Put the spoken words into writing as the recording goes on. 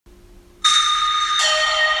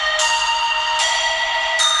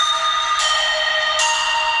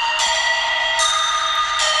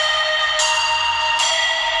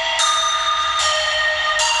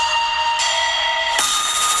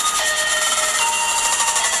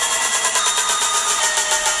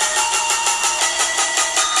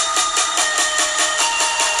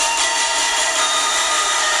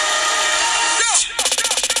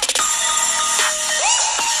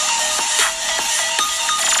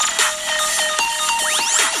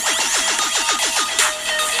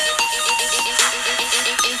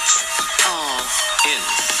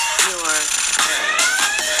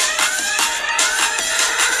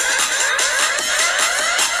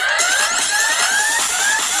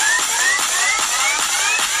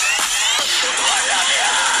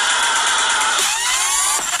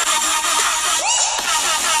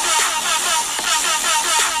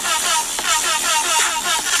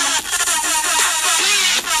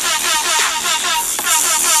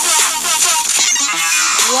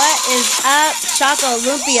is up,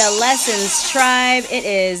 Chocolumpia Lessons Tribe? It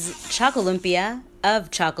is Chocolumpia of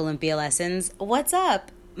Chocolumpia Lessons. What's up,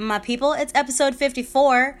 my people? It's episode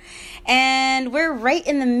 54, and we're right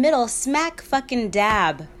in the middle, smack fucking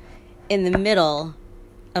dab in the middle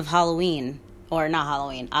of Halloween. Or not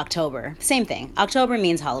Halloween, October. Same thing. October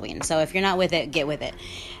means Halloween. So if you're not with it, get with it.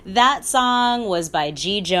 That song was by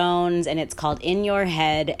G. Jones, and it's called In Your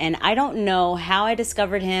Head. And I don't know how I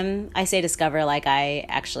discovered him. I say discover like I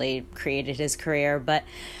actually created his career. But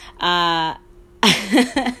I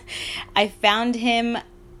found him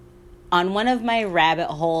on one of my rabbit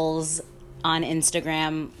holes on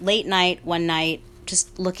Instagram late night, one night,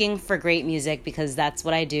 just looking for great music because that's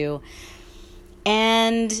what I do.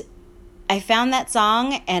 And I found that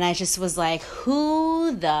song and I just was like,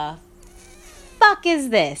 who the fuck is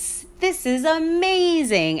this? This is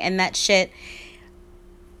amazing. And that shit,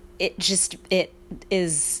 it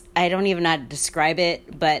is, I don't even know how to describe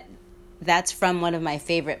it, but that's from one of my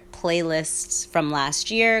favorite playlists from last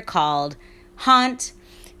year called Haunt,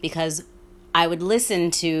 because I would listen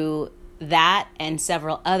to that and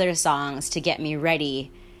several other songs to get me ready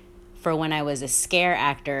for when I was a scare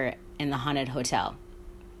actor in the haunted hotel.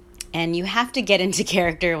 And you have to get into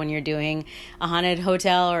character when you're doing a haunted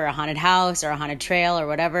hotel or a haunted house or a haunted trail or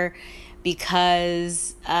whatever,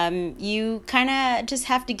 because you kind of just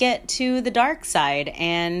have to get to the dark side.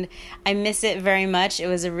 And I miss it very much. It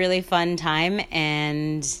was a really fun time,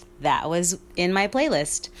 and that was in my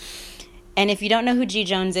playlist. And if you don't know who G.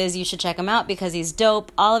 Jones is, you should check him out because he's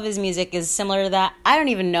dope. All of his music is similar to that. I don't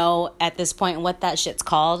even know at this point what that shit's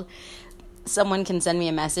called. Someone can send me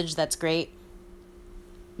a message. That's great.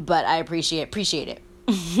 But I appreciate it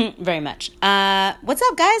very much. What's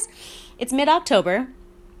up, guys? It's mid-October.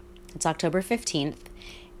 It's October 15th.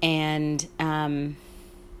 And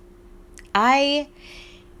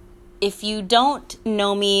if you don't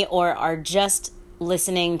know me or are just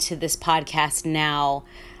listening to this podcast now,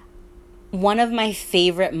 one of my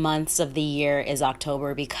favorite months of the year is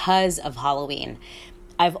October because of Halloween.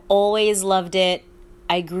 I've always loved it.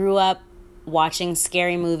 I grew up watching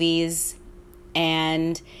scary movies.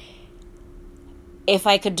 And if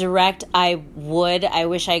I could direct, I would. I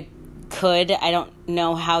wish I could. I don't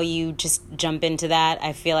know how you just jump into that.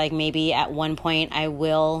 I feel like maybe at one point I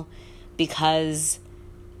will, because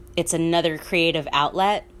it's another creative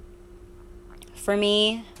outlet for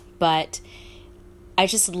me. But I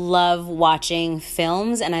just love watching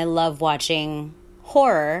films, and I love watching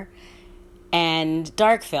horror and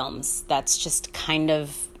dark films. That's just kind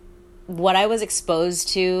of what I was exposed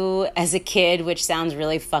to as a kid, which sounds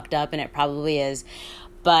really fucked up, and it probably is.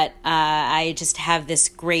 But I just have this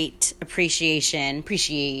great appreciate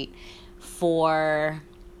for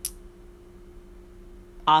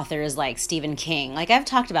authors like Stephen King. Like, I've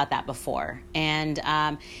talked about that before. And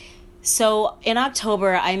so in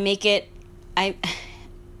October, I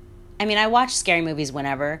watch scary movies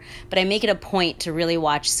whenever, but I make it a point to really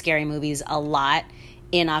watch scary movies a lot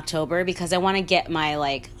in October because I want to get my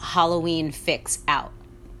like Halloween fix out.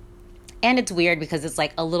 And it's weird because it's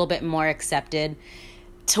like a little bit more accepted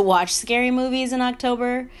to watch scary movies in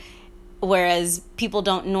October, whereas people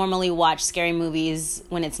don't normally watch scary movies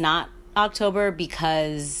when it's not October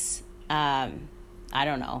because I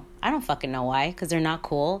don't know. I don't fucking know why, because they're not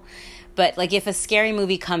cool. But like if a scary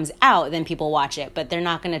movie comes out, then people watch it, but they're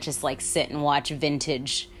not going to just like sit and watch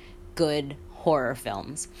vintage good horror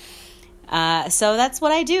films. So that's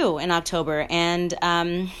what I do in October, and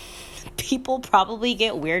people probably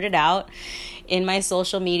get weirded out in my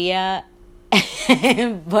social media,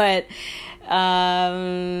 but I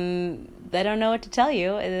don't know what to tell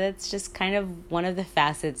you. That's just kind of one of the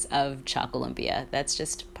facets of Chocolumpia. That's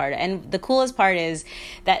just part of, and the coolest part is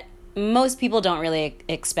that most people don't really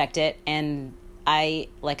expect it, and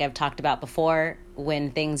like I've talked about before,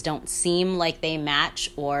 when things don't seem like they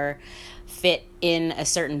match or fit in a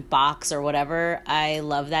certain box or whatever, I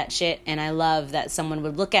love that shit. And I love that someone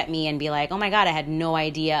would look at me and be like, oh my God, I had no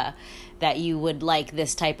idea that you would like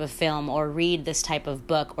this type of film or read this type of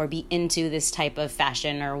book or be into this type of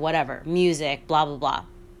fashion or whatever, music, blah, blah, blah.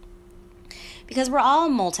 Because we're all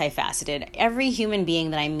multifaceted. Every human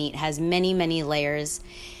being that I meet has many, many layers.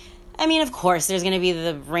 I mean, of course, there's going to be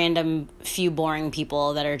the random few boring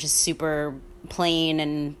people that are just super plain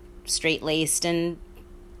and straight-laced, and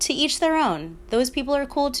to each their own. Those people are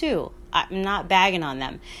cool too. I'm not bagging on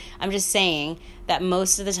them. I'm just saying that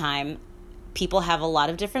most of the time, people have a lot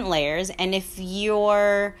of different layers, and if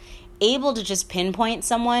you're able to just pinpoint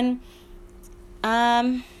someone,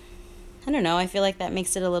 I don't know, I feel like that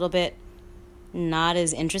makes it a little bit not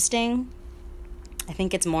as interesting. I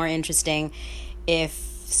think it's more interesting if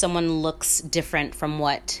someone looks different from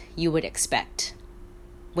what you would expect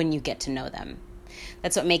when you get to know them.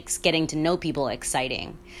 That's what makes getting to know people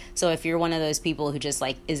exciting. So if you're one of those people who just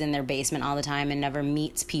like is in their basement all the time and never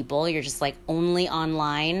meets people, you're just like only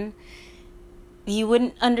online, you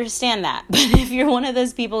wouldn't understand that. But if you're one of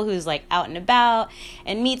those people who's like out and about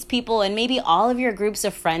and meets people, and maybe all of your groups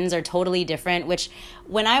of friends are totally different, which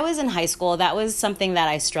when I was in high school, that was something that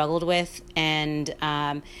I struggled with and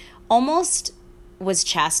almost was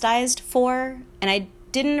chastised for, and I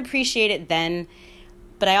didn't appreciate it then.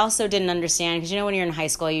 But I also didn't understand, because, when you're in high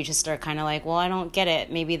school, you just are kind of like, well, I don't get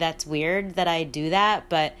it. Maybe that's weird that I do that.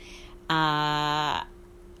 But I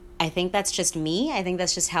think that's just me. I think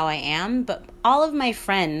that's just how I am. But all of my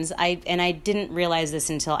friends, I didn't realize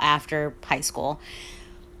this until after high school,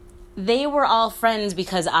 they were all friends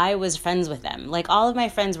because I was friends with them. Like, all of my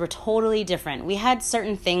friends were totally different. We had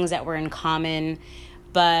certain things that were in common.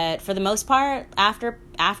 But for the most part, after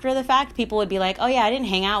the fact, people would be like, oh, yeah, I didn't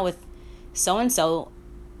hang out with so-and-so.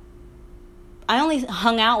 I only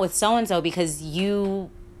hung out with so-and-so because you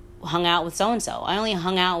hung out with so-and-so. I only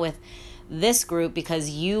hung out with this group because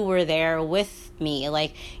you were there with me.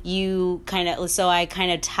 Like, so I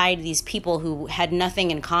kind of tied these people who had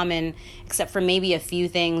nothing in common except for maybe a few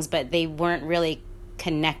things, but they weren't really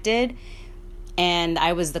connected. And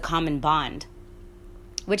I was the common bond,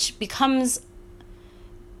 which becomes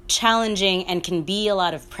challenging and can be a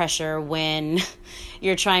lot of pressure when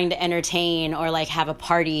you're trying to entertain or like have a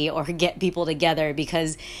party or get people together,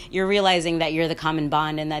 because you're realizing that you're the common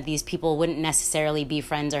bond and that these people wouldn't necessarily be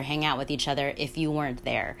friends or hang out with each other if you weren't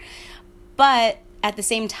there. But at the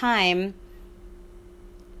same time,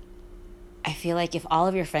 I feel like if all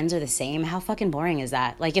of your friends are the same, how fucking boring is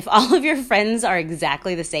that? Like, if all of your friends are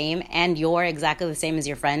exactly the same and you're exactly the same as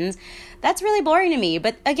your friends, that's really boring to me.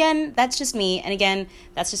 But again, that's just me. And again,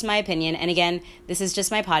 that's just my opinion. And again, this is just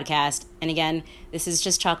my podcast. And again, this is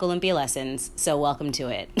just Chalk Olympia Lessons. So welcome to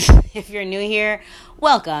it. If you're new here,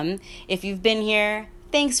 welcome. If you've been here,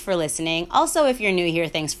 thanks for listening. Also, if you're new here,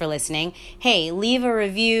 thanks for listening. Hey, leave a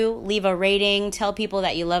review, leave a rating, tell people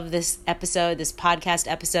that you love this episode, this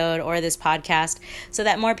podcast episode, or this podcast, so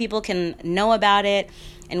that more people can know about it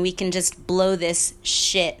and we can just blow this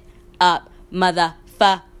shit up,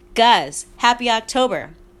 motherfuckers. Happy October.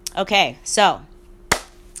 Okay, so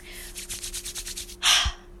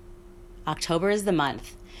October is the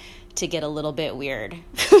month to get a little bit weird.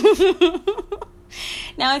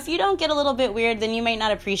 Now, if you don't get a little bit weird, then you might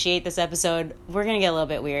not appreciate this episode. We're going to get a little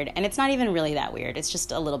bit weird. And it's not even really that weird. It's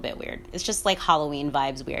just a little bit weird. It's just like Halloween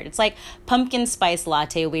vibes weird. It's like pumpkin spice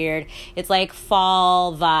latte weird. It's like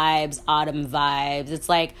fall vibes, autumn vibes. It's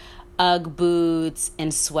like Ugg boots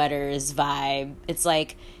and sweaters vibe. It's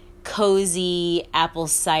like cozy apple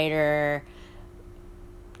cider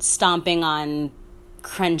stomping on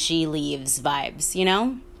crunchy leaves vibes,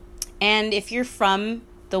 And if you're from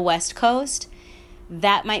the West Coast,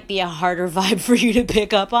 that might be a harder vibe for you to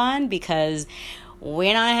pick up on, because we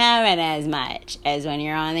don't have it as much as when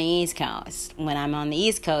you're on the East Coast. When I'm on the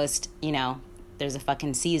East Coast, there's a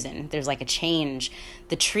fucking season. There's like a change.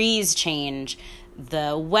 The trees change.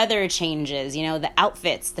 The weather changes. The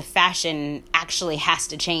outfits, the fashion actually has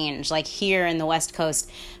to change. Like here in the West Coast,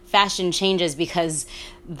 fashion changes because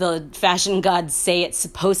the fashion gods say it's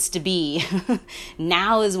supposed to be.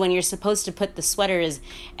 Now is when you're supposed to put the sweaters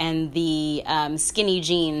and the skinny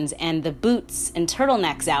jeans and the boots and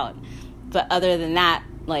turtlenecks out. But other than that,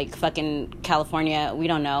 like fucking California, we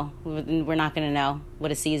don't know. We're not going to know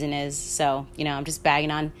what a season is. So, I'm just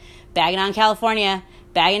bagging on California,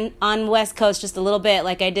 bagging on West Coast just a little bit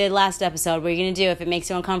like I did last episode. What are you going to do if it makes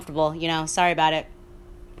you uncomfortable? Sorry about it.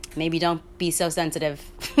 Maybe don't be so sensitive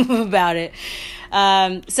about it.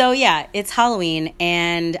 So yeah, it's Halloween,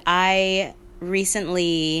 and I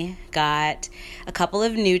recently got a couple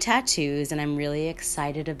of new tattoos, and I'm really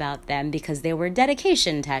excited about them because they were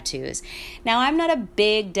dedication tattoos. Now, I'm not a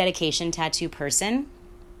big dedication tattoo person.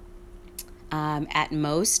 At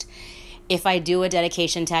most, if I do a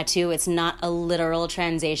dedication tattoo, it's not a literal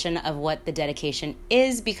translation of what the dedication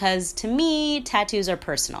is, because to me, tattoos are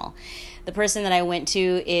personal. The person that I went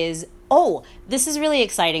to is, this is really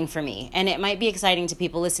exciting for me. And it might be exciting to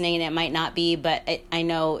people listening, and it might not be, but I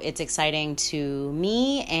know it's exciting to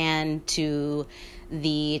me and to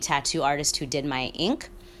the tattoo artist who did my ink.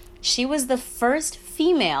 She was the first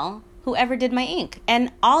female who ever did my ink.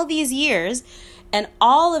 And all these years, and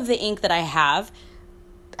all of the ink that I have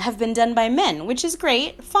been done by men, which is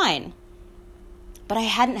great, fine. But I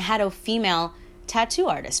hadn't had a female tattoo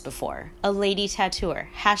artist before, a lady tattooer,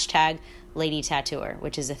 #lady tattooer,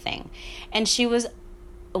 which is a thing. And she was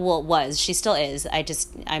well, it was. She still is.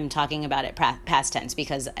 I'm talking about it past tense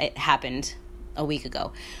because it happened a week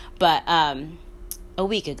ago. But a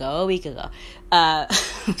week ago.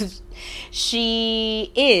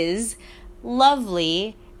 She is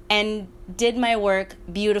lovely and did my work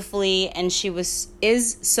beautifully, and she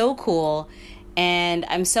is so cool, and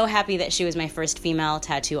I'm so happy that she was my first female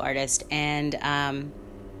tattoo artist. And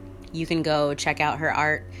you can go check out her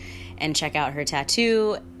art and check out her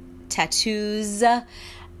tattoos.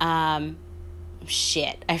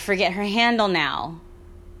 Shit, I forget her handle now.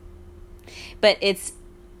 But it's,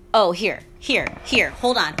 oh, here.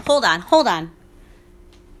 Hold on.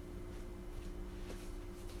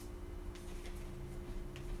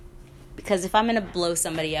 Because if I'm going to blow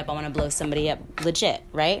somebody up, I want to blow somebody up legit,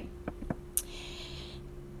 right?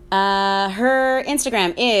 Her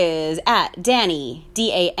Instagram is at Dani,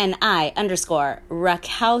 DANI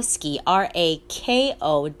 _Rakowski,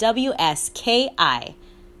 RAKOWSKI.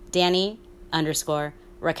 Dani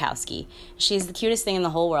 _Rakowski. She's the cutest thing in the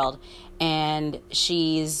whole world. And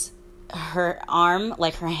her arm,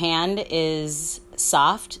 like her hand, is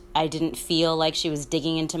soft. I didn't feel like she was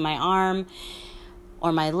digging into my arm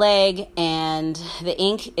or my leg. And the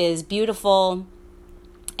ink is beautiful.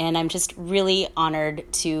 And I'm just really honored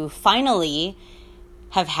to finally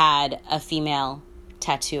have had a female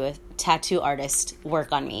tattoo artist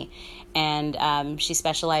work on me. And she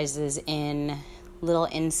specializes in little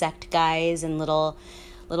insect guys and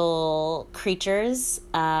little creatures,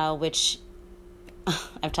 which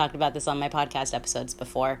I've talked about this on my podcast episodes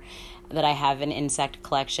before, that I have an insect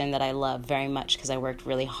collection that I love very much because I worked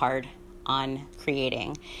really hard on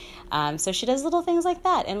creating. So she does little things like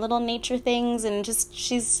that and little nature things, and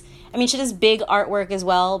she does big artwork as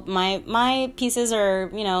well. My pieces are,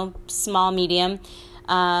 small, medium,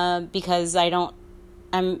 because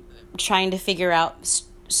I'm trying to figure out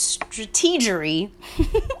strategery.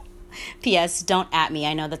 P.S. Don't at me.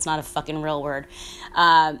 I know that's not a fucking real word.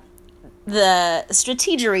 The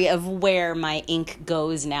strategery of where my ink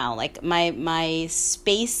goes now. Like my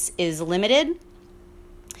space is limited.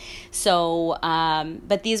 So,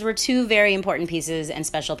 but these were two very important pieces and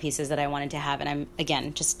special pieces that I wanted to have. And I'm,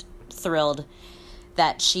 again, just thrilled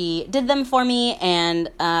that she did them for me. And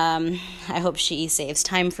I hope she saves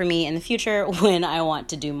time for me in the future when I want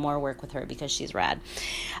to do more work with her, because she's rad.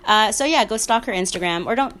 So yeah, go stalk her Instagram,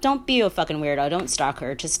 or don't be a fucking weirdo. Don't stalk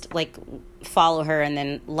her. Just follow her and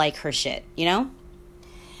then like her shit, yeah.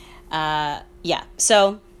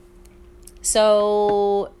 So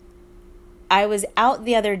I was out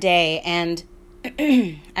the other day, and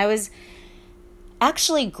I was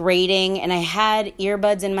actually grading, and I had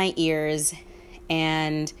earbuds in my ears,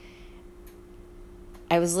 and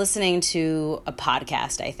I was listening to a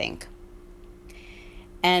podcast, I think.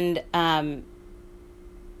 And I'm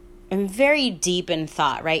very deep in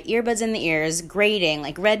thought, right? Earbuds in the ears, grading,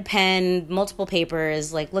 like red pen, multiple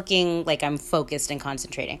papers, looking like I'm focused and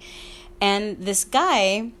concentrating. And this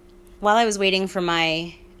guy, while I was waiting for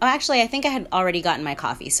I think I had already gotten my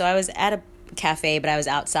coffee. So I was at a cafe, but I was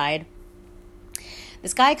outside.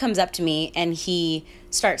 This guy comes up to me and he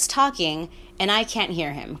starts talking, and I can't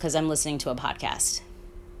hear him because I'm listening to a podcast.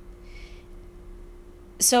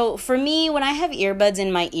 So for me, when I have earbuds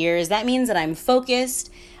in my ears, that means that I'm focused.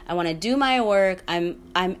 I want to do my work. I'm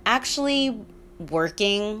actually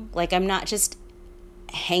working. I'm not just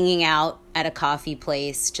hanging out at a coffee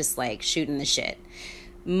place, just shooting the shit.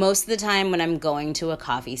 Most of the time when I'm going to a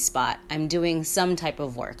coffee spot, I'm doing some type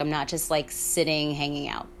of work. I'm not just sitting, hanging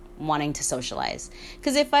out, wanting to socialize.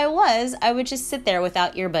 Because if I was, I would just sit there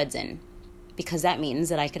without earbuds in, because that means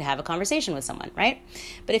that I could have a conversation with someone, right?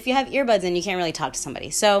 But if you have earbuds in, you can't really talk to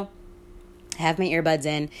somebody. So I have my earbuds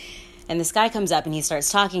in, and this guy comes up and he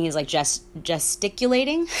starts talking. He's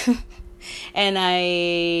gesticulating. And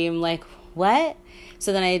I'm like, what?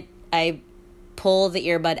 So then I pull the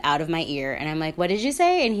earbud out of my ear, and I'm like, what did you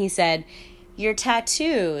say? And he said, your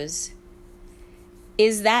tattoos,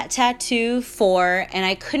 is that tattoo for, and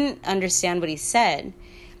I couldn't understand what he said.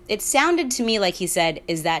 It sounded to me like he said,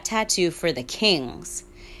 is that tattoo for the kings?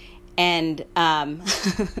 And I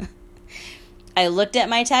looked at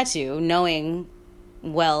my tattoo, knowing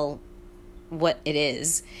well what it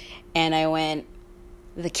is, and I went,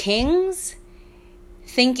 the kings?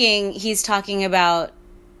 Thinking he's talking about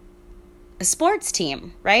a sports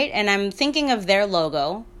team, right? And I'm thinking of their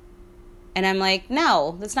logo, and I'm like,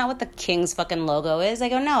 no, that's not what the Kings fucking logo is. I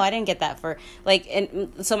go, no, I didn't get that for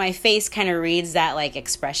and so my face kind of reads that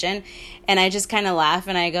expression, and I just kind of laugh,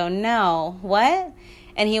 and I go, no, what?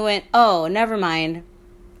 And he went, oh, never mind.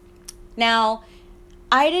 Now,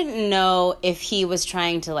 I didn't know if he was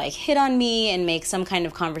trying to hit on me and make some kind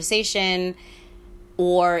of conversation,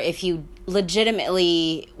 or if he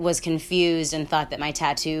legitimately was confused and thought that my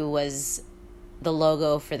tattoo was the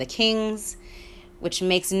logo for the Kings, which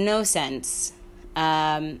makes no sense,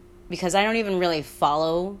 because I don't even really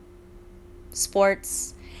follow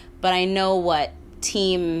sports, but I know what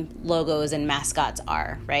team logos and mascots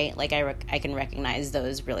are, right? Like I can recognize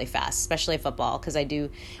those really fast, especially football, because I do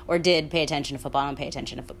or did pay attention to football. I don't pay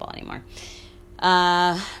attention to football anymore.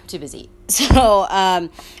 Too busy. So,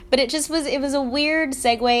 but it was a weird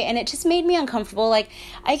segue, and it just made me uncomfortable. Like,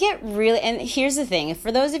 I get really, and here's the thing,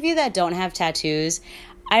 for those of you that don't have tattoos,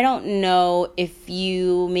 I don't know if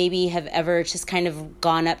you maybe have ever just kind of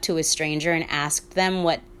gone up to a stranger and asked them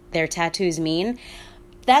what their tattoos mean.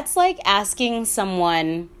 That's like asking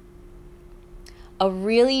someone a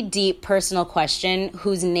really deep personal question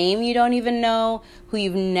whose name you don't even know, who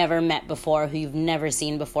you've never met before, who you've never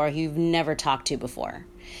seen before, who you've never talked to before.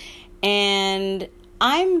 And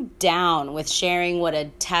I'm down with sharing what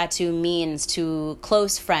a tattoo means to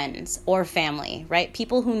close friends or family, right?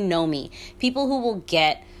 People who know me, people who will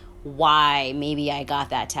get why maybe I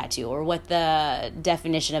got that tattoo or what the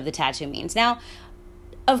definition of the tattoo means. Now,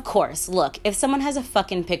 of course, look, if someone has a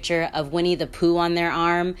fucking picture of Winnie the Pooh on their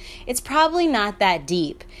arm, it's probably not that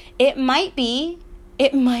deep. It might be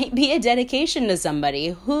a dedication to somebody.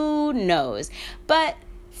 Who knows? But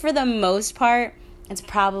for the most part, it's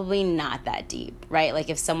probably not that deep, right? Like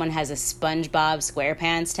if someone has a SpongeBob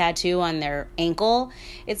SquarePants tattoo on their ankle,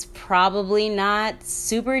 it's probably not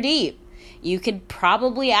super deep. You could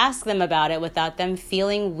probably ask them about it without them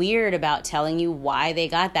feeling weird about telling you why they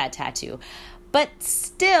got that tattoo. But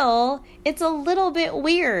still, it's a little bit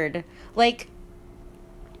weird. Like,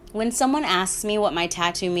 when someone asks me what my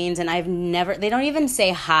tattoo means and they don't even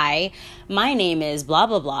say, hi, my name is blah,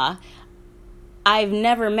 blah, blah. I've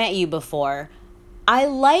never met you before. I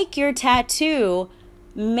like your tattoo.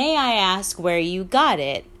 May I ask where you got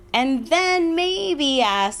it? And then maybe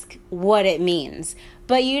ask what it means.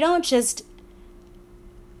 But you don't just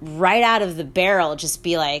right out of the barrel just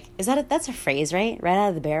be like, that's a phrase, right? Right out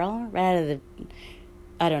of the barrel? Right out of the,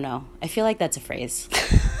 I don't know. I feel like that's a phrase.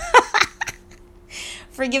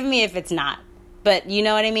 Forgive me if it's not. But you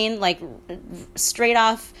know what I mean? Like, straight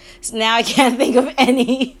off, now I can't think of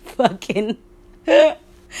any fucking,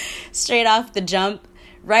 straight off the jump,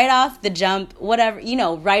 right off the jump, whatever,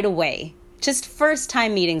 right away. Just first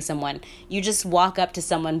time meeting someone, you just walk up to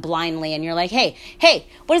someone blindly and you're like, hey,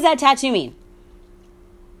 what does that tattoo mean?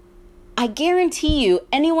 I guarantee you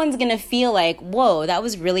anyone's going to feel like, whoa, that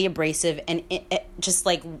was really abrasive. And it just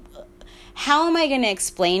like, how am I going to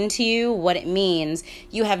explain to you what it means?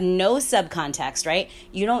 You have no subcontext, right?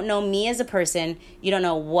 You don't know me as a person. You don't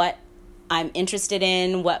know what I'm interested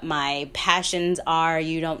in, what my passions are.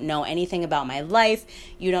 You don't know anything about my life.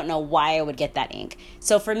 You don't know why I would get that ink.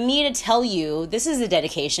 So for me to tell you, this is a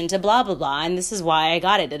dedication to blah, blah, blah, and this is why I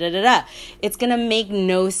got it, da, da, da, da, it's going to make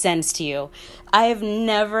no sense to you. I have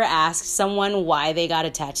never asked someone why they got a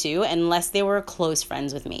tattoo unless they were close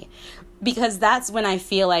friends with me. Because that's when I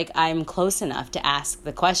feel like I'm close enough to ask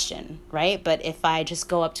the question, right? But if I just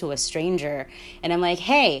go up to a stranger and I'm like,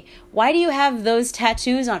 hey, why do you have those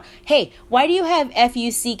tattoos on? Hey, why do you have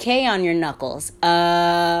F-U-C-K on your knuckles?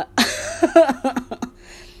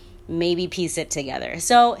 Maybe piece it together.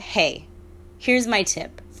 So, hey, here's my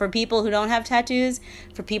tip. For people who don't have tattoos,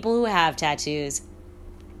 for people who have tattoos,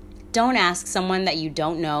 don't ask someone that you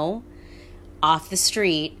don't know off the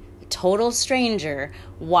street, total stranger,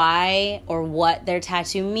 why or what their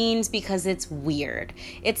tattoo means, because it's weird.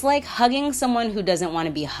 It's like hugging someone who doesn't want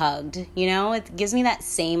to be hugged, It gives me that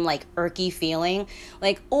same like irky feeling,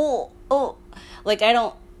 like oh, like I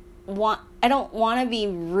don't want to be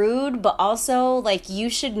rude, but also like you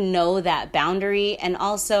should know that boundary. And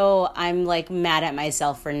also I'm like mad at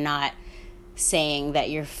myself for not saying that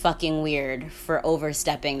you're fucking weird for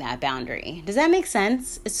overstepping that boundary. Does that make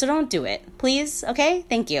sense? So don't do it, please. Okay?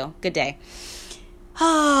 Thank you. Good day.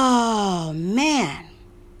 Oh, man.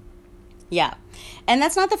 Yeah. And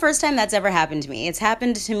that's not the first time that's ever happened to me. It's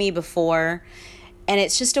happened to me before, and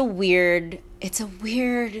it's just it's weird. It's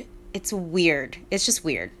just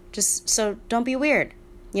weird. Just so don't be weird,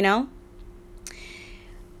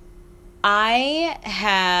 I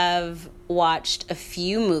have watched a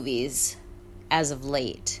few movies as of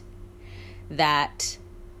late that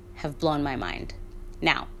have blown my mind.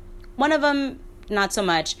 Now, one of them, not so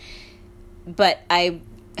much, but I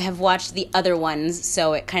have watched the other ones,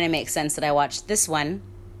 so it kind of makes sense that I watched this one.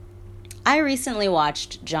 I recently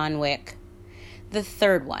watched John Wick, the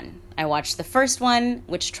third one. I watched the first one,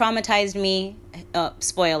 which traumatized me.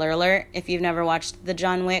 Spoiler alert, if you've never watched the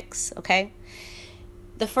John Wicks, okay?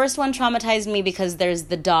 The first one traumatized me because there's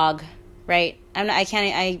the dog right? I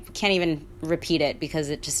can't even repeat it because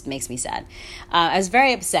it just makes me sad. I was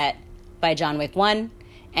very upset by John Wick 1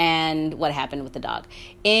 and what happened with the dog.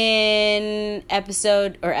 In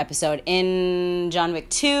John Wick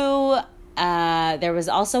 2, there was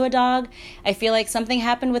also a dog. I feel like something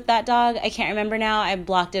happened with that dog. I can't remember now. I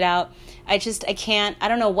blocked it out. I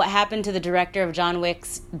don't know what happened to the director of John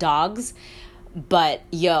Wick's dogs, but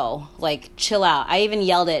yo, like, chill out. I even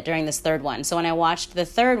yelled it during this third one. So when I watched the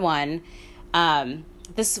third one,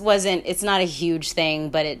 it's not a huge thing,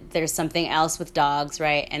 but there's something else with dogs,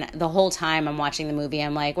 right? And the whole time I'm watching the movie,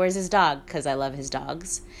 I'm like, where's his dog? Because I love his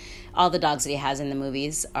dogs. All the dogs that he has in the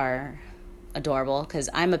movies are adorable because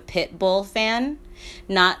I'm a pit bull fan,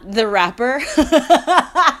 not the rapper.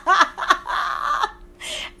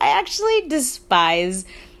 I actually despise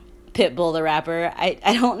Pitbull the rapper. I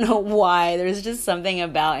don't know why. There's just something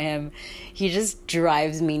about him. He just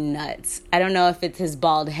drives me nuts. I don't know if it's his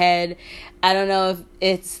bald head. I don't know if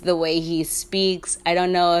it's the way he speaks. I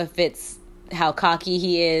don't know if it's how cocky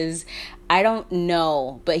he is. I don't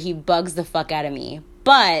know, but he bugs the fuck out of me.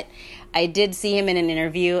 But I did see him in an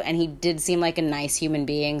interview, and he did seem like a nice human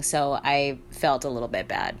being, so I felt a little bit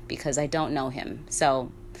bad because I don't know him.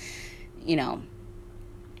 So, you know.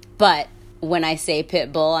 But when I say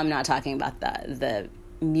Pitbull, I'm not talking about the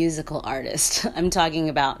musical artist. I'm talking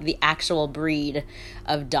about the actual breed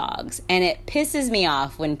of dogs. And it pisses me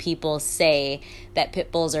off when people say that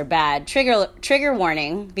pit bulls are bad. Trigger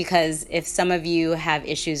warning, because if some of you have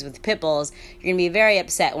issues with pit bulls, you're going to be very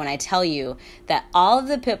upset when I tell you that all of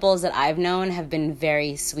the pit bulls that I've known have been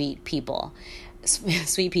very sweet people.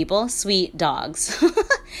 Sweet people? Sweet dogs.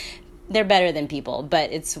 They're better than people,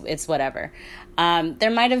 but it's whatever.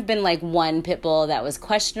 There might have been like one pit bull that was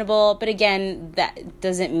questionable, but again, that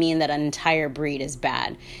doesn't mean that an entire breed is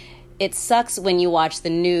bad. It sucks when you watch the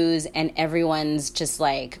news and everyone's just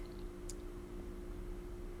like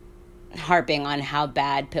harping on how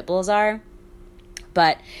bad pit bulls are.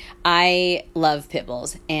 But I love pit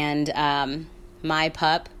bulls, and my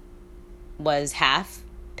pup was half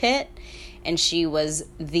pit, and she was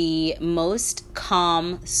the most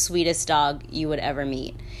calm, sweetest dog you would ever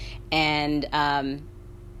meet. And,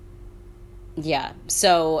 yeah,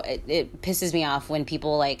 so it pisses me off when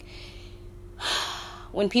people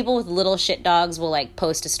when people with little shit dogs will like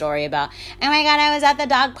post a story about, oh my God, I was at the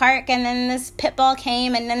dog park and then this pit bull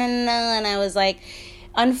came and and I was like,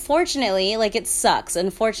 unfortunately, like, it sucks.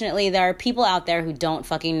 Unfortunately, there are people out there who don't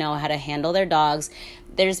fucking know how to handle their dogs.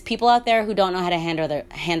 There's people out there who don't know how to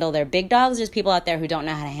handle their big dogs. There's people out there who don't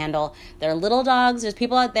know how to handle their little dogs. There's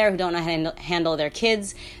people out there who don't know how to handle their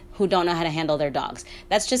kids, who don't know how to handle their dogs.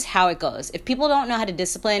 That's just how it goes. If people don't know how to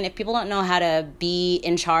discipline, if people don't know how to be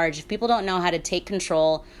in charge, if people don't know how to take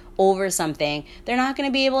control over something, they're not going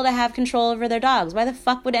to be able to have control over their dogs. Why the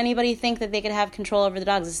fuck would anybody think that they could have control over the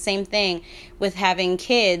dogs? It's the same thing with having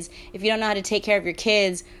kids. If you don't know how to take care of your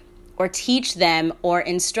kids or teach them or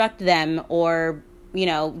instruct them or, you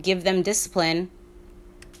know, give them discipline,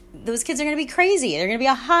 those kids are going to be crazy. They're going to be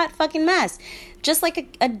a hot fucking mess, just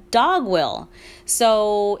like a dog will.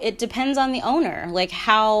 So it depends on the owner. Like,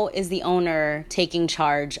 how is the owner taking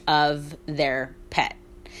charge of their pet?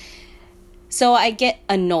 So I get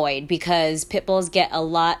annoyed because pit bulls get a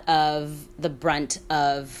lot of the brunt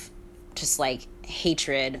of just like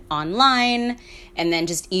hatred online and then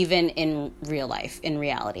just even in real life, in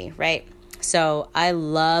reality, right? So I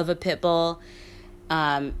love a pit bull.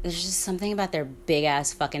 There's just something about their big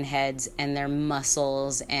ass fucking heads and their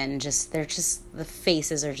muscles and the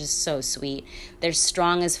faces are just so sweet. They're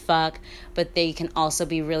strong as fuck, but they can also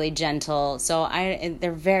be really gentle. So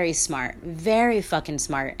they're very smart, very fucking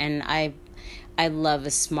smart. And I love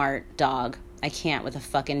a smart dog. I can't with a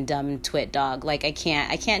fucking dumb twit dog. Like, I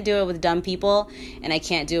can't do it with dumb people, and I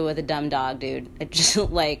can't do it with a dumb dog, dude. I just,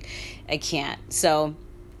 like, I can't. So,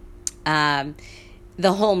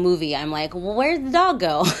 the whole movie, I'm like, well, where'd the dog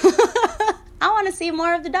go? I want to see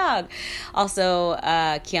more of the dog. Also,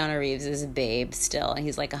 Keanu Reeves is a babe still.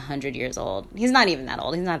 He's like 100 years old. He's not even that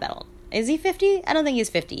old. He's not that old. Is he 50? I don't think he's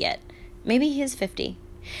 50 yet. Maybe he is 50.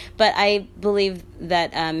 But I believe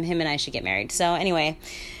that him and I should get married. So anyway,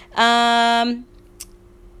 when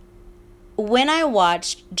I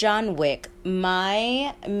watched John Wick,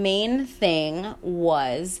 my main thing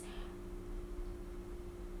was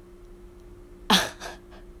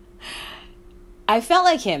I felt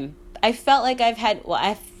like him. I felt like I've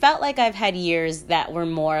had years that were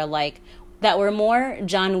more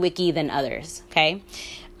John Wick-y than others, okay?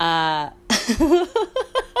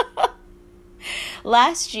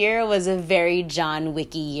 Last year was a very John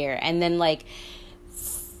Wick-y year, and then like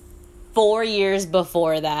 4 years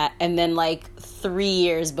before that, and then like 3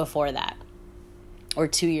 years before that. or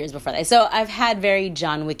 2 years before that. So I've had very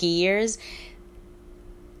John Wick-y years.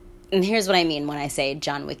 And here's what I mean when I say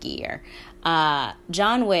John Wick-y year.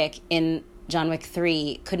 John Wick in John Wick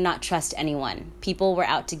 3 could not trust anyone. People were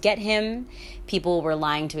out to get him. People were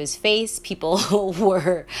lying to his face. People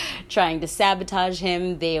were trying to sabotage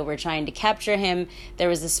him. They were trying to capture him. There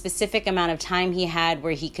was a specific amount of time he had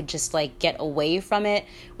where he could just like get away from it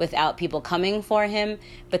without people coming for him.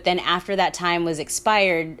 But then after that time was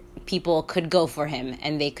expired, people could go for him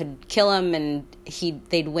and they could kill him and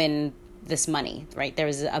they'd win this money, right? There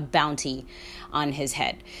was a bounty on his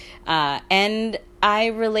head. And I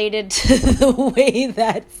related to the way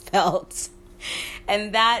that felt.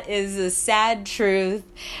 And that is a sad truth,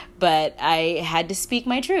 but I had to speak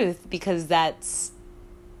my truth because that's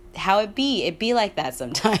how it be. It be like that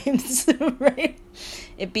sometimes, right?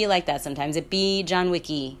 It be like that sometimes. It be John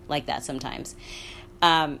Wick-y like that sometimes.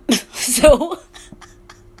 So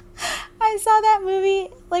I saw that movie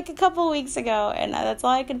like a couple weeks ago, and that's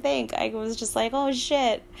all I could think. I was just like, oh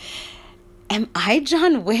shit. Am I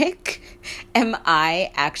John Wick? Am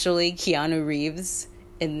I actually Keanu Reeves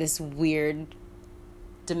in this weird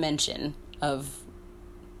dimension of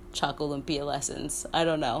Chocolympia lessons? I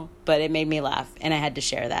don't know, but it made me laugh, and I had to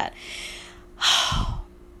share that.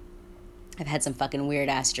 I've had some fucking weird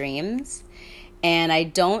ass dreams, and I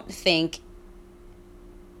don't think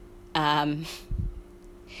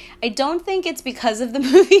it's because of the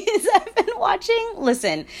movies I've been watching.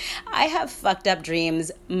 Listen, I have fucked up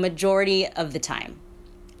dreams majority of the time.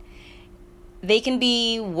 They can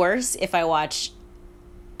be worse if I watch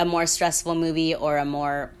a more stressful movie or a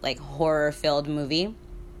more like horror-filled movie.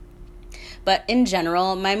 But in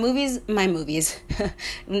general, my movies,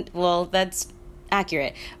 well, that's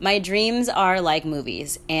accurate. My dreams are like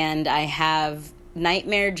movies, and I have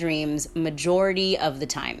nightmare dreams majority of the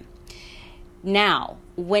time. Now,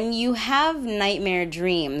 when you have nightmare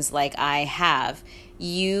dreams like I have,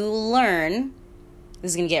 you learn,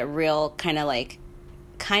 this is going to get real kind of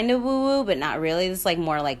woo-woo, but not really. This is like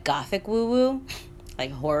more like gothic woo-woo,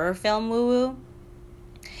 like horror film woo-woo.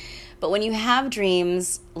 But when you have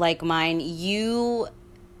dreams like mine, you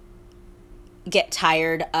get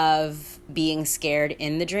tired of being scared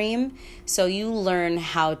in the dream. So you learn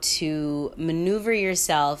how to maneuver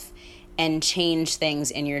yourself and change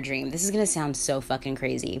things in your dream. This is going to sound so fucking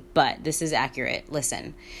crazy, but this is accurate.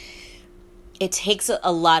 Listen, it takes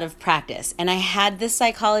a lot of practice. And I had this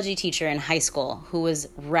psychology teacher in high school who was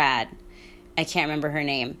rad. I can't remember her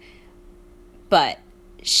name. But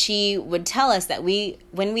she would tell us that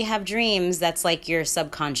when we have dreams, that's like your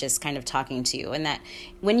subconscious kind of talking to you. And that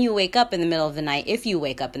when you wake up in the middle of the night, if you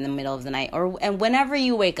wake up in the middle of the night, and whenever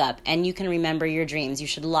you wake up and you can remember your dreams, you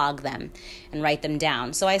should log them and write them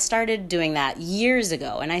down. So I started doing that years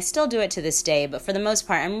ago, and I still do it to this day. But for the most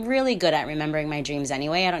part, I'm really good at remembering my dreams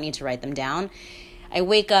anyway. I don't need to write them down. I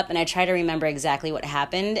wake up and I try to remember exactly what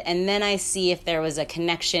happened, and then I see if there was a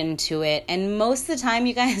connection to it. And most of the time,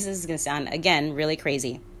 you guys, this is going to sound, again, really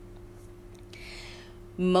crazy.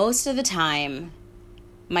 Most of the time,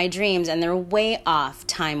 my dreams, and they're way off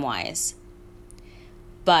time-wise,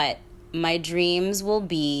 but my dreams will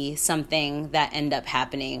be something that end up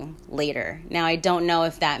happening later. Now, I don't know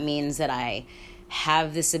if that means that I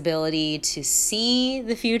have this ability to see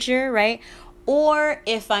the future, right? Or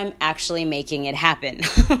if I'm actually making it happen.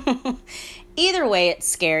 Either way, it's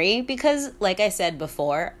scary because, like I said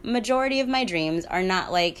before, majority of my dreams are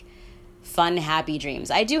not like fun, happy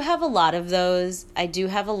dreams. I do have a lot of those. I do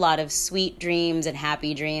have a lot of sweet dreams and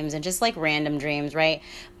happy dreams and just like random dreams, right?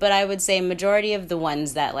 But I would say majority of the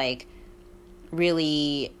ones that like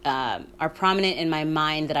really are prominent in my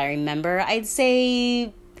mind that I remember, I'd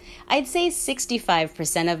say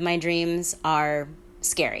 65% of my dreams are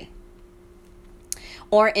scary.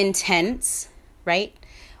 Or intense, right?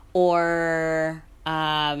 Or,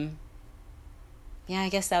 I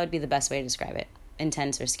guess that would be the best way to describe it.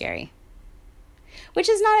 Intense or scary. Which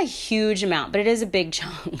is not a huge amount, but it is a big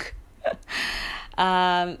chunk.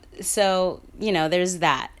 So, there's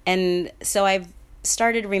that. And so I've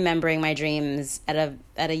started remembering my dreams at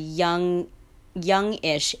a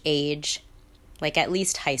young-ish age, like at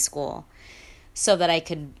least high school, so that I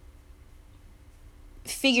could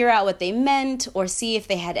figure out what they meant or see if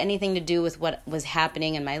they had anything to do with what was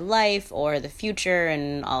happening in my life or the future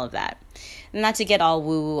and all of that. Not to get all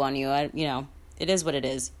woo-woo on you, it is what it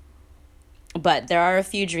is. But there are a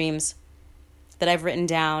few dreams that I've written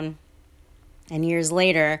down, and years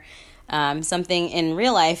later, Something in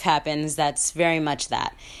real life happens that's very much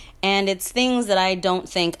that. And it's things that I don't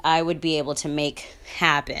think I would be able to make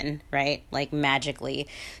happen, right? Like magically.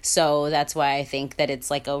 So that's why I think that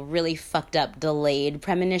it's like a really fucked up delayed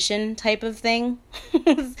premonition type of thing.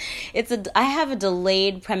 I have a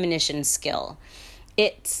delayed premonition skill.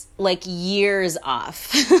 It's like years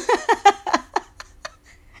off.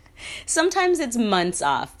 Sometimes it's months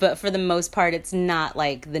off, but for the most part, it's not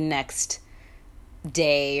like the next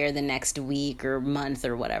day or the next week or month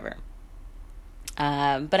or whatever.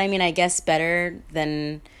 But I mean, I guess better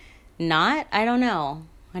than not. I don't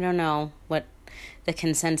know what the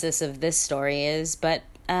consensus of this story is, but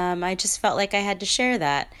I just felt like I had to share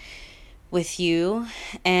that with you.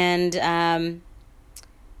 And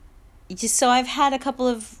so I've had a couple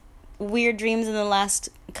of weird dreams in the last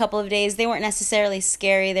couple of days. They weren't necessarily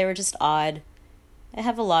scary. They were just odd. I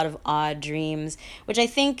have a lot of odd dreams, which I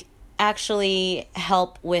think actually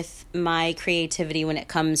help with my creativity when it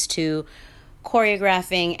comes to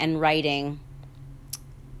choreographing and writing,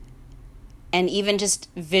 and even just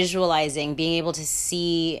visualizing, being able to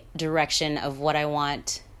see direction of what I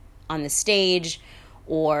want on the stage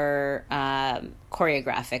or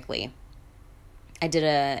choreographically. I did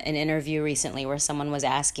an interview recently where someone was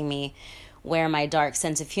asking me where my dark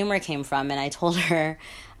sense of humor came from, and I told her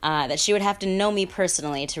that she would have to know me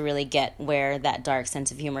personally to really get where that dark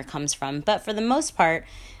sense of humor comes from. But for the most part,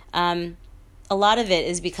 a lot of it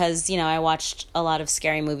is because, I watched a lot of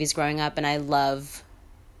scary movies growing up, and I love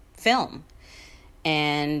film.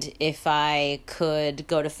 And if I could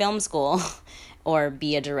go to film school or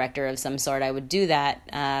be a director of some sort, I would do that.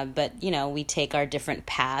 But, we take our different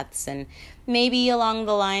paths, and maybe along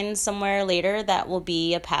the line somewhere later that will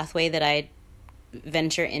be a pathway that I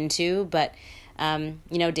venture into. But,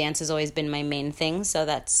 dance has always been my main thing, so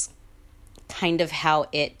that's kind of how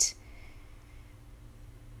it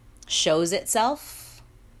shows itself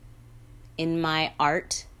in my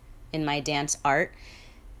art, in my dance art.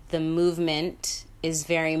 The movement is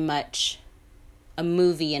very much a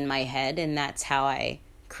movie in my head, and that's how I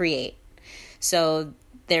create. So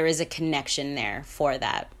there is a connection there for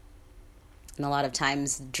that. And a lot of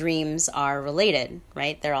times dreams are related,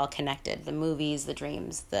 right? They're all connected. The movies, the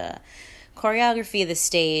dreams, the choreography, the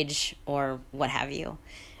stage, or what have you.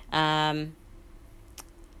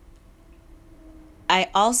 I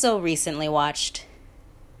also recently watched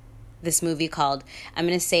this movie called, I'm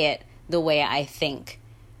going to say it the way I think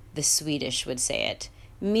the Swedish would say it,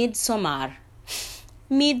 Midsommar.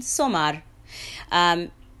 Midsommar.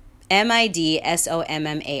 Midsommar,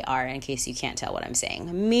 in case you can't tell what I'm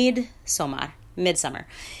saying. Midsummer.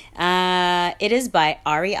 It is by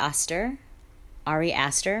Ari Aster. Ari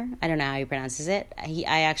Aster. I don't know how he pronounces it.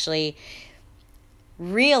 I actually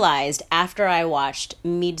realized after I watched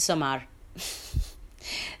Midsommar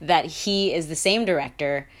that he is the same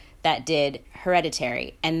director that did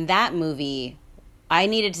Hereditary. And that movie, I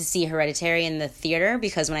needed to see Hereditary in the theater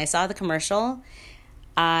because when I saw the commercial,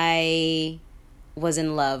 I was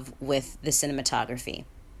in love with the cinematography.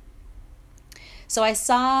 So I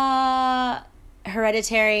saw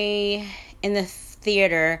Hereditary in the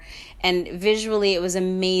theater, and visually it was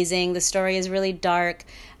amazing. The story is really dark.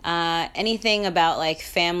 Anything about like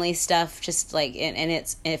family stuff, just like, and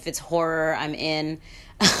if it's horror, I'm in.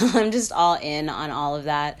 I'm just all in on all of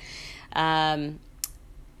that. And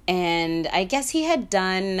I guess he had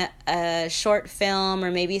done a short film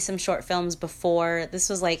or maybe some short films before. This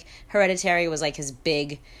was like, Hereditary was like his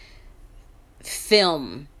big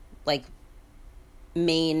film, like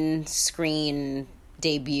main screen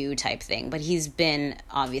debut type thing. But he's been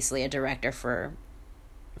obviously a director for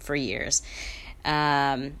years.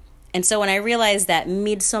 And so when I realized that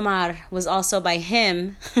Midsommar was also by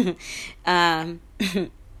him,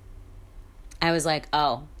 I was like,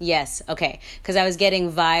 oh, yes, okay. Because I was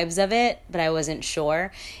getting vibes of it, but I wasn't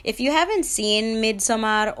sure. If you haven't seen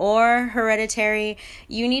Midsommar or Hereditary,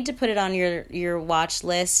 you need to put it on your watch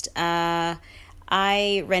list.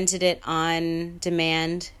 I rented it on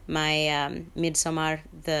demand, my Midsommar.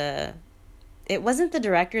 It wasn't the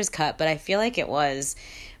director's cut, but I feel like it was.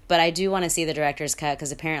 But I do want to see the director's cut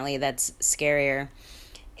because apparently that's scarier.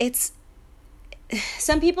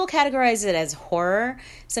 Some people categorize it as horror.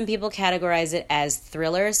 Some people categorize it as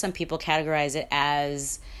thriller. Some people categorize it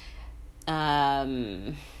as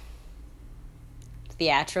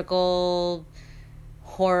theatrical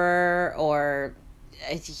horror or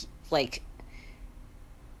like,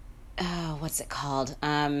 what's it called?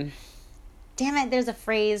 Damn it, there's a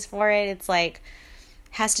phrase for it. It's like,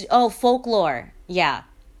 folklore. Yeah.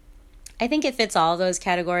 I think it fits all those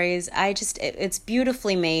categories. It's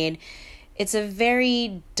beautifully made. It's a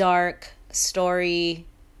very dark story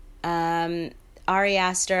Ari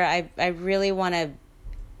Aster, I really want to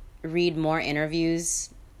read more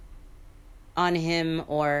interviews on him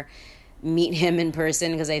or meet him in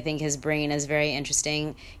person because I think his brain is very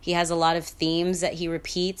interesting. He has a lot of themes that he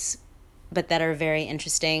repeats, but that are very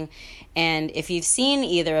interesting. And if you've seen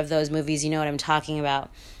either of those movies, you know what I'm talking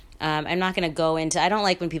about. I'm not going to go into... I don't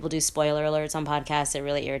like when people do spoiler alerts on podcasts. It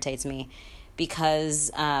really irritates me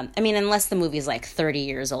because, unless the movie is like 30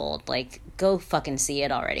 years old, like, go fucking see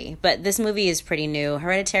it already. But this movie is pretty new.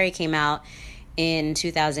 Hereditary came out in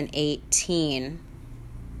 2018,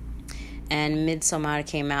 and Midsommar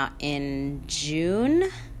came out in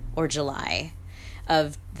June or July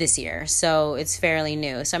of this year. So it's fairly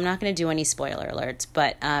new. So I'm not going to do any spoiler alerts,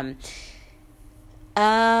 but I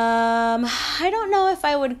don't know if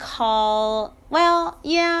I would call... Well,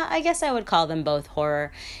 yeah, I guess I would call them both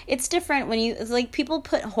horror. It's different when you... Like, people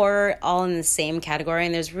put horror all in the same category,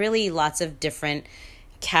 and there's really lots of different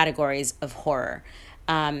categories of horror.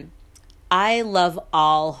 I love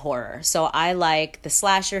all horror. So I like the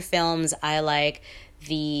slasher films. I like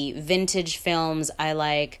the vintage films. I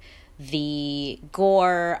like the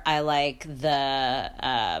gore. I like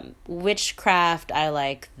the witchcraft. I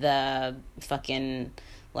like the fucking,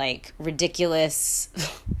 like, ridiculous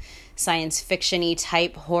science fiction-y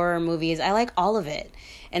type horror movies. I like all of it.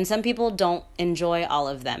 And some people don't enjoy all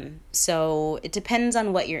of them. So it depends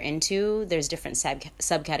on what you're into. There's different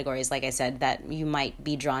subcategories, like I said, that you might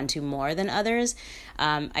be drawn to more than others.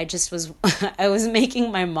 I was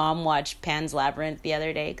making my mom watch Pan's Labyrinth the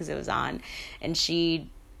other day because it was on. And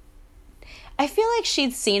I feel like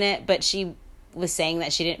she'd seen it, but she was saying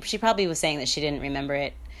that she probably was saying that she didn't remember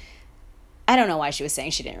it. I don't know why she was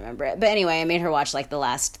saying she didn't remember it. But anyway, I made her watch like the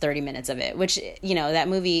last 30 minutes of it, which, you know, that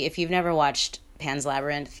movie, if you've never watched Pan's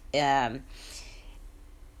Labyrinth,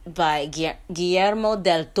 by Guillermo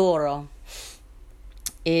del Toro,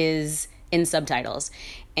 is in subtitles,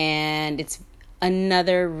 and it's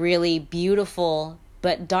another really beautiful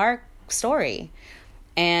but dark story.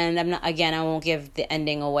 And I won't give the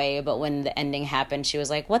ending away, but when the ending happened, she was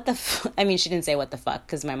like, what the she didn't say what the fuck,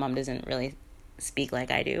 because my mom doesn't really speak like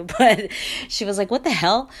I do, but she was like, what the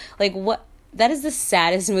hell? Like, what? That is the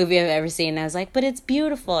saddest movie I've ever seen. And I was like, but it's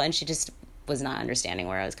beautiful. And she just was not understanding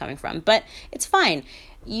where I was coming from. But it's fine.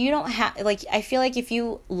 You don't have, like, I feel like if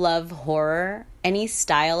you love horror, any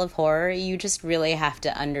style of horror, you just really have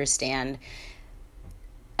to understand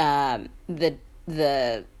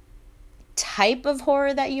the type of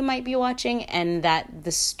horror that you might be watching, and that the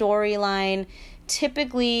storyline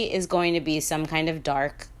typically is going to be some kind of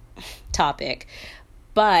dark topic,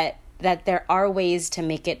 but that there are ways to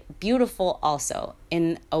make it beautiful also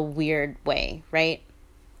in a weird way, right?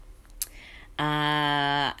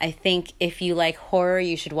 I think if you like horror,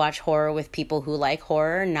 you should watch horror with people who like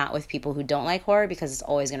horror, not with people who don't like horror, because it's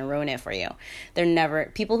always going to ruin it for you.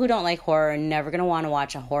 People who don't like horror are never going to want to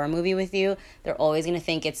watch a horror movie with you. They're always going to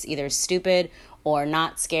think it's either stupid or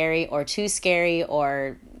not scary or too scary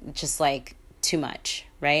or just like too much,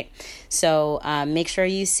 right? So make sure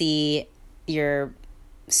you see your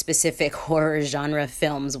specific horror genre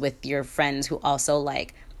films with your friends who also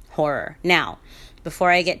like horror. Now,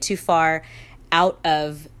 before I get too far out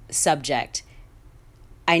of subject,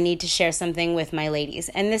 I need to share something with my ladies.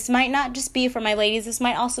 And this might not just be for my ladies, this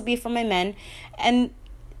might also be for my men. And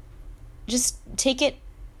just take it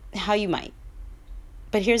how you might.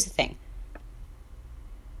 But here's the thing.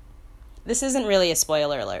 This isn't really a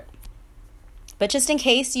spoiler alert. But just in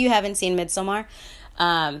case you haven't seen Midsommar,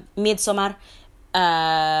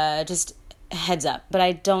 just heads up. But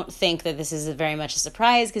I don't think that this is very much a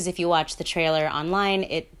surprise, because if you watch the trailer online,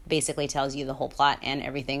 it basically tells you the whole plot and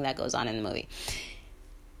everything that goes on in the movie.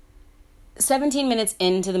 17 minutes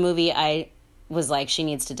into the movie, I was like, she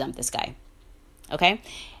needs to dump this guy. Okay?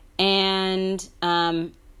 And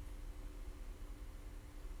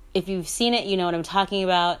if you've seen it, you know what I'm talking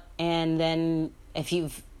about. And then if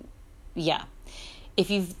you've if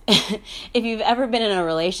you've ever been in a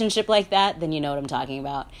relationship like that, then you know what I'm talking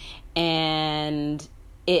about. And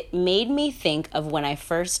it made me think of when I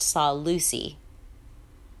first saw Lucy.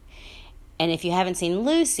 And if you haven't seen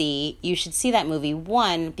Lucy, you should see that movie.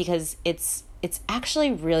 One, because it's actually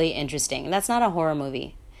really interesting. That's not a horror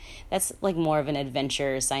movie. That's like more of an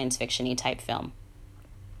adventure, science fiction-y type film.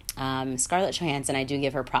 Scarlett Johansson, I do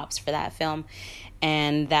give her props for that film.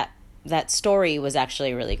 And that story was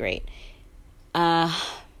actually really great. When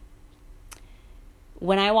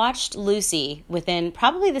I watched Lucy, within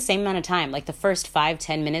probably the same amount of time, like the first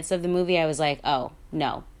 5-10 minutes of the movie, I was like, oh,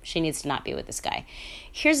 no, she needs to not be with this guy.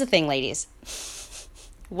 Here's the thing, ladies.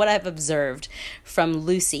 What I've observed from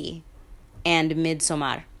Lucy and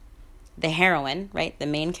Midsommar the heroine, right, the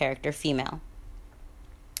main character, female,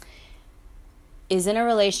 is in a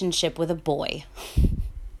relationship with a boy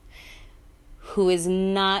who is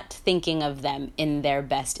not thinking of them in their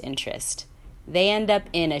best interest. They end up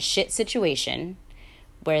in a shit situation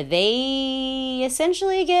where they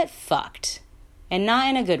essentially get fucked, and not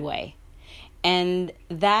in a good way. And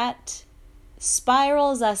that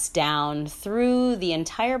spirals us down through the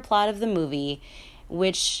entire plot of the movie,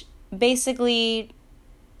 which basically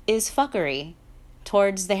is fuckery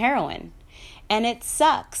towards the heroine. And it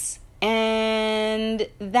sucks. And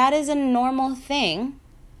that is a normal thing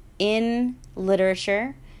in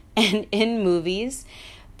literature and in movies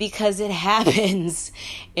because it happens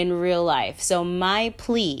in real life. So my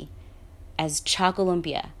plea as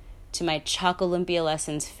Chalk-Olympia to my Chalk-Olympia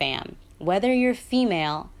Lessons fam, whether you're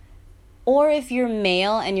female or if you're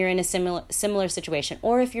male and you're in a similar situation,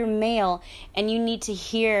 or if you're male and you need to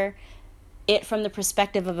hear it from the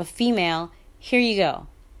perspective of a female, here you go.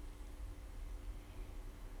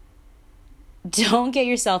 Don't get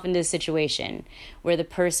yourself into a situation where the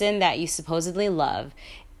person that you supposedly love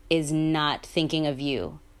is not thinking of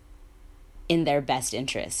you in their best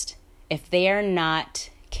interest. If they are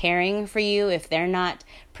not caring for you, if they're not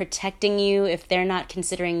protecting you, if they're not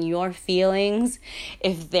considering your feelings,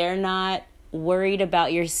 if they're not worried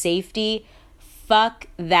about your safety, fuck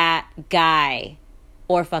that guy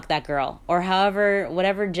or fuck that girl, or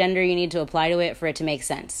whatever gender you need to apply to it for it to make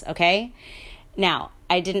sense, okay? Now,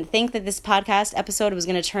 I didn't think that this podcast episode was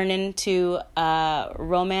going to turn into a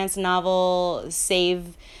romance novel,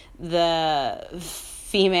 save the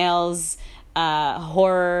females,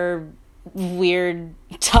 horror, weird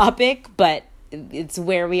topic, but it's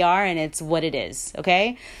where we are and it's what it is,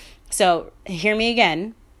 okay? So hear me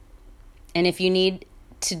again. And if you need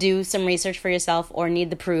to do some research for yourself or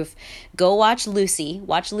need the proof, go watch Lucy.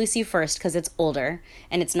 Watch Lucy first because it's older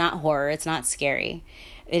and it's not horror. It's not scary.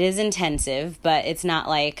 It is intensive, but it's not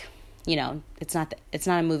like, it's not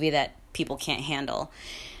a movie that people can't handle.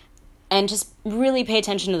 And just really pay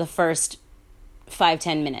attention to the first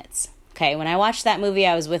 5-10 minutes. Okay, when I watched that movie,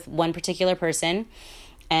 I was with one particular person,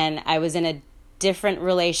 and I was in a different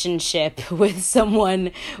relationship with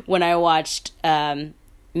someone when I watched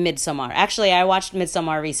Midsommar. Actually, I watched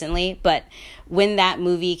Midsommar recently, but when that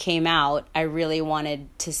movie came out, I really wanted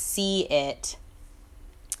to see it.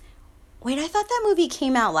 Wait, I thought that movie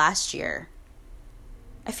came out last year.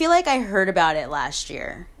 I feel like I heard about it last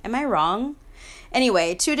year. Am I wrong?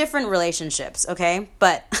 Anyway, 2 different relationships, okay?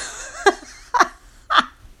 But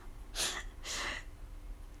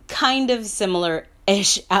kind of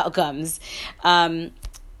similar-ish outcomes. Now,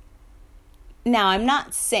 I'm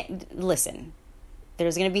not saying... Listen,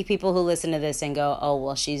 there's going to be people who listen to this and go, oh,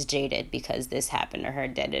 well, she's jaded because this happened to her.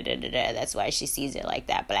 Da-da-da-da-da. That's why she sees it like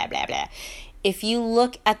that, blah, blah, blah. If you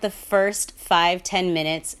look at the first 5-10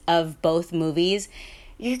 minutes of both movies,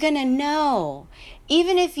 you're going to know.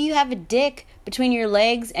 Even if you have a dick between your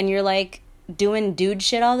legs and you're like doing dude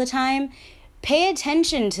shit all the time, pay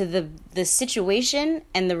attention to the situation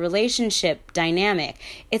and the relationship dynamic.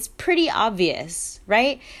 It's pretty obvious,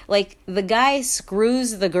 right? Like the guy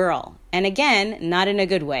screws the girl. And again, not in a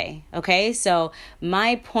good way, okay? So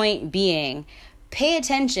my point being, pay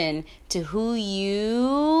attention to who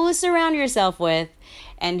you surround yourself with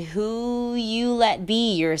and who you let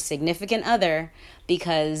be your significant other,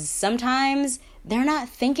 because sometimes they're not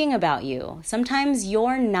thinking about you. Sometimes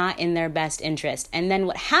you're not in their best interest. And then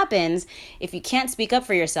what happens if you can't speak up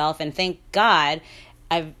for yourself, and thank God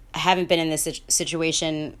I haven't been in this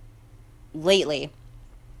situation lately,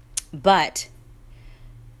 but...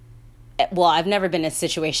 Well, I've never been in a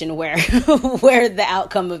situation where where the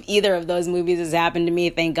outcome of either of those movies has happened to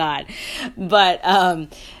me, thank God. But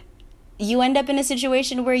you end up in a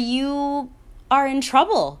situation where you are in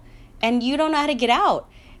trouble and you don't know how to get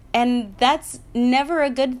out. And that's never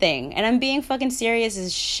a good thing. And I'm being fucking serious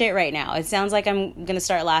as shit right now. It sounds like I'm going to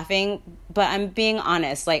start laughing, but I'm being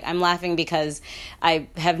honest. Like, I'm laughing because I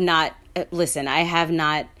have not... Listen, I have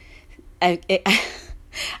not...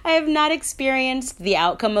 I have not experienced the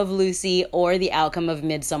outcome of Lucy or the outcome of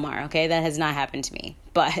Midsommar, okay? That has not happened to me.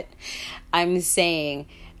 But I'm saying,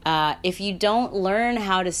 if you don't learn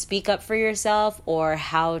how to speak up for yourself or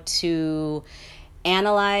how to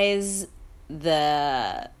analyze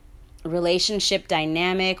the relationship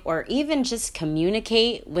dynamic or even just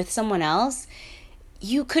communicate with someone else,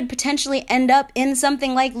 you could potentially end up in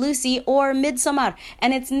something like Lucy or Midsommar.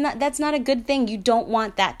 And that's not a good thing. You don't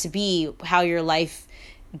want that to be how your life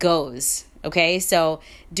goes, okay? So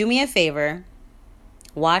do me a favor,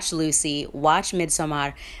 watch Lucy, watch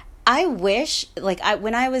Midsommar. I wish,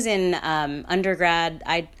 when I was in undergrad,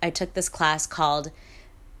 I took this class called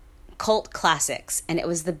cult classics, and it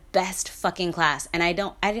was the best fucking class. And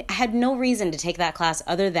I had no reason to take that class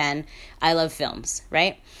other than I love films,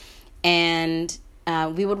 right? And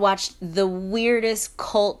we would watch the weirdest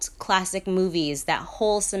cult classic movies that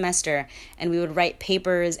whole semester, and we would write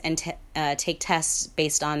papers and take tests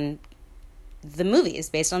based on the movies,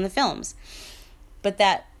 based on the films. But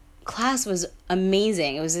that class was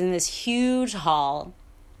amazing. It was in this huge hall,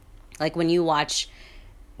 like when you watch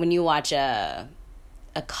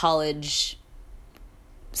a college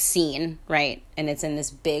scene, right? And it's in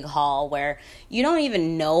this big hall where you don't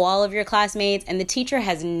even know all of your classmates, and the teacher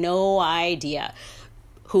has no idea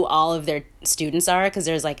who all of their students are, because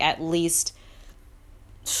there's like at least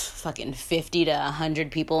fucking 50 to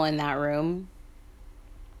 100 people in that room.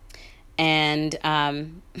 And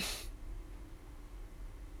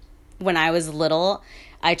when I was little,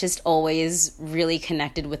 I just always really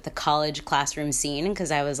connected with the college classroom scene,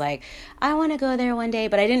 because I was like, I want to go there one day.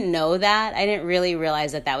 But I didn't know that. I didn't really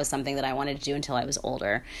realize that was something that I wanted to do until I was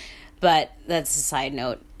older. But that's a side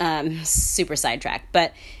note, super sidetracked.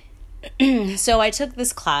 But so I took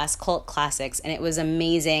this class, Cult Classics, and it was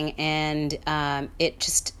amazing. And it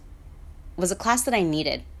just was a class that I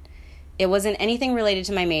needed. It wasn't anything related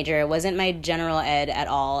to my major. It wasn't my general ed at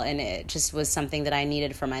all. And it just was something that I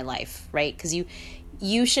needed for my life, right? Because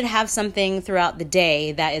you should have something throughout the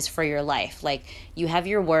day that is for your life. Like, you have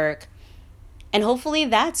your work, and hopefully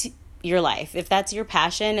that's your life. If that's your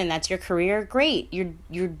passion and that's your career, great.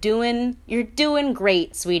 You're doing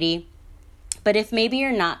great, sweetie. But if maybe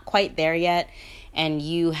you're not quite there yet, and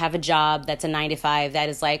you have a job that's a 9-to-5 that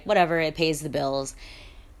is like, whatever, it pays the bills,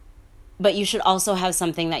 but you should also have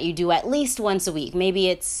something that you do at least once a week.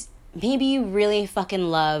 Maybe you really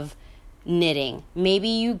fucking love knitting. Maybe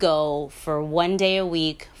you go for one day a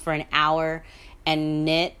week for an hour and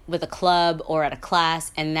knit with a club or at a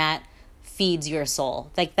class, and that feeds your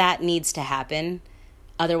soul. Like, that needs to happen.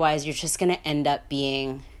 Otherwise, you're just going to end up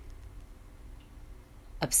being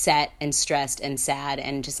upset and stressed and sad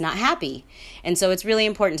and just not happy. And so it's really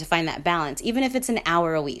important to find that balance, even if it's an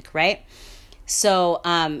hour a week, right? So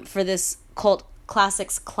for this Cult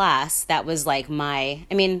Classics class, that was like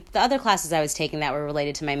the other classes I was taking that were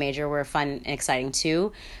related to my major were fun and exciting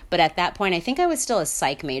too. But at that point, I think I was still a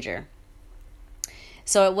psych major.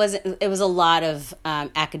 So it was a lot of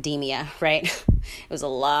academia, right? It was a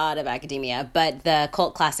lot of academia. But the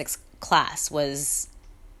Cult Classics class was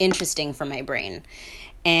interesting for my brain.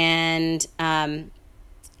 And I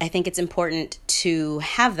think it's important to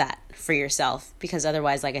have that for yourself, because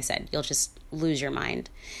otherwise, like I said, you'll just lose your mind.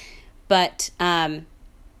 But when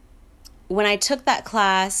I took that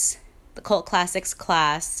class, the Cult Classics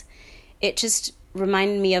class, it just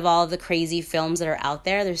reminded me of all of the crazy films that are out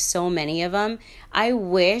there. There's so many of them. I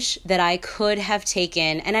wish that I could have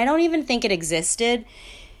taken, and I don't even think it existed,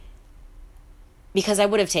 because I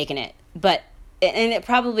would have taken it. And it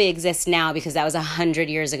probably exists now because that was 100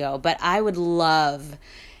 years ago. But I would love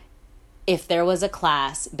if there was a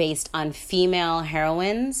class based on female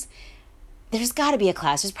heroines. There's got to be a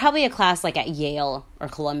class. There's probably a class like at Yale or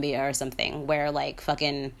Columbia or something where like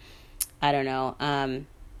fucking, I don't know,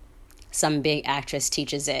 some big actress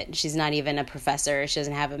teaches it. She's not even a professor. She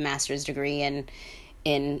doesn't have a master's degree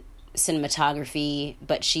in cinematography,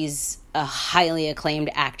 but she's a highly acclaimed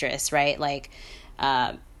actress, right? Like,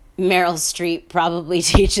 Meryl Streep probably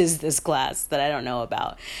teaches this class that I don't know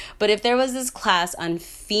about. But if there was this class on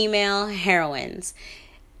female heroines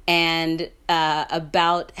and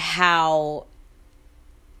about how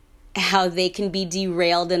they can be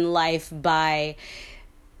derailed in life by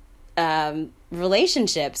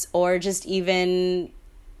relationships, or just even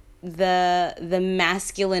the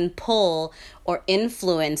masculine pull or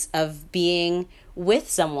influence of being with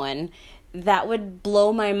someone, that would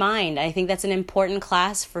blow my mind. I think that's an important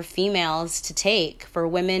class for females to take, for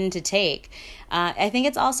women to take. I think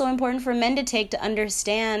it's also important for men to take, to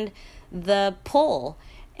understand the pull.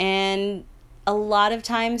 And a lot of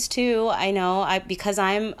times too, I know, because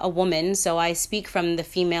I'm a woman, so I speak from the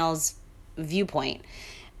female's viewpoint.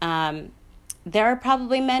 There are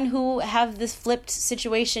probably men who have this flipped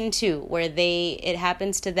situation too, where it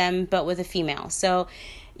happens to them, but with a female. So,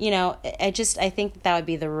 I think that would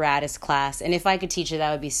be the raddest class. And if I could teach it,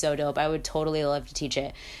 that would be so dope. I would totally love to teach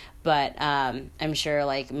it. But I'm sure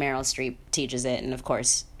like Meryl Streep teaches it, and of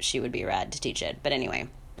course she would be rad to teach it. But anyway,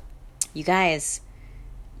 you guys,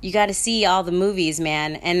 you got to see all the movies,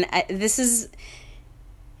 man. And this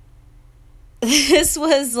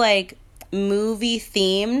was like movie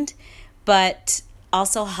themed, but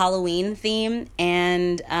also Halloween themed.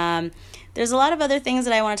 And there's a lot of other things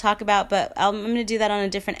that I want to talk about, but I'm going to do that on a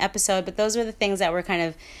different episode. But those are the things that were kind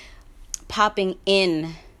of popping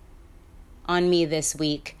in on me this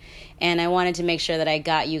week. And I wanted to make sure that I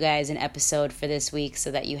got you guys an episode for this week so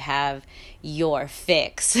that you have your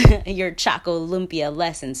fix, your Choco Lumpia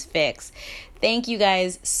lessons fix. Thank you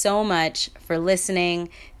guys so much for listening.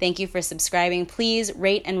 Thank you for subscribing. Please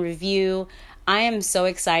rate and review. I am so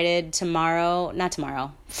excited. Not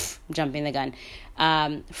tomorrow, I'm jumping the gun.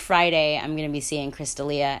 Friday, I'm going to be seeing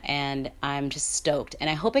Crystalia, and I'm just stoked. And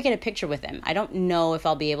I hope I get a picture with him. I don't know if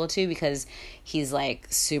I'll be able to because he's like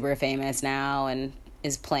super famous now and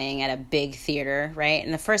is playing at a big theater, right?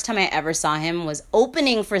 And the first time I ever saw him was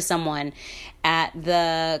opening for someone at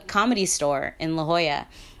the Comedy Store in La Jolla.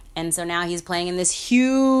 And so now he's playing in this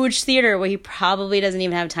huge theater where he probably doesn't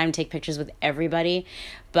even have time to take pictures with everybody.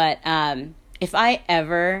 But if I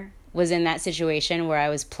ever was in that situation where I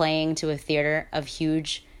was playing to a theater of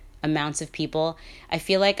huge amounts of people, I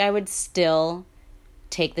feel like I would still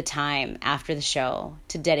take the time after the show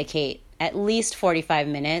to dedicate at least 45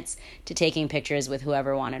 minutes to taking pictures with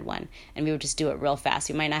whoever wanted one. And we would just do it real fast.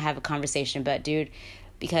 We might not have a conversation, but dude,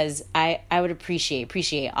 because I would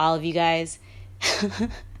appreciate all of you guys.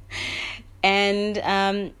 And,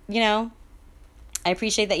 I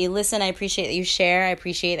appreciate that you listen. I appreciate that you share. I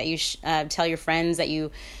appreciate that you tell your friends that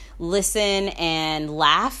you listen and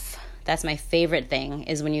laugh. That's my favorite thing,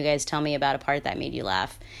 is when you guys tell me about a part that made you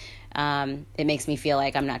laugh. It makes me feel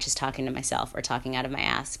like I'm not just talking to myself or talking out of my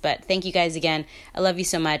ass. But thank you guys again. I love you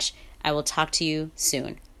so much. I will talk to you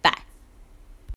soon.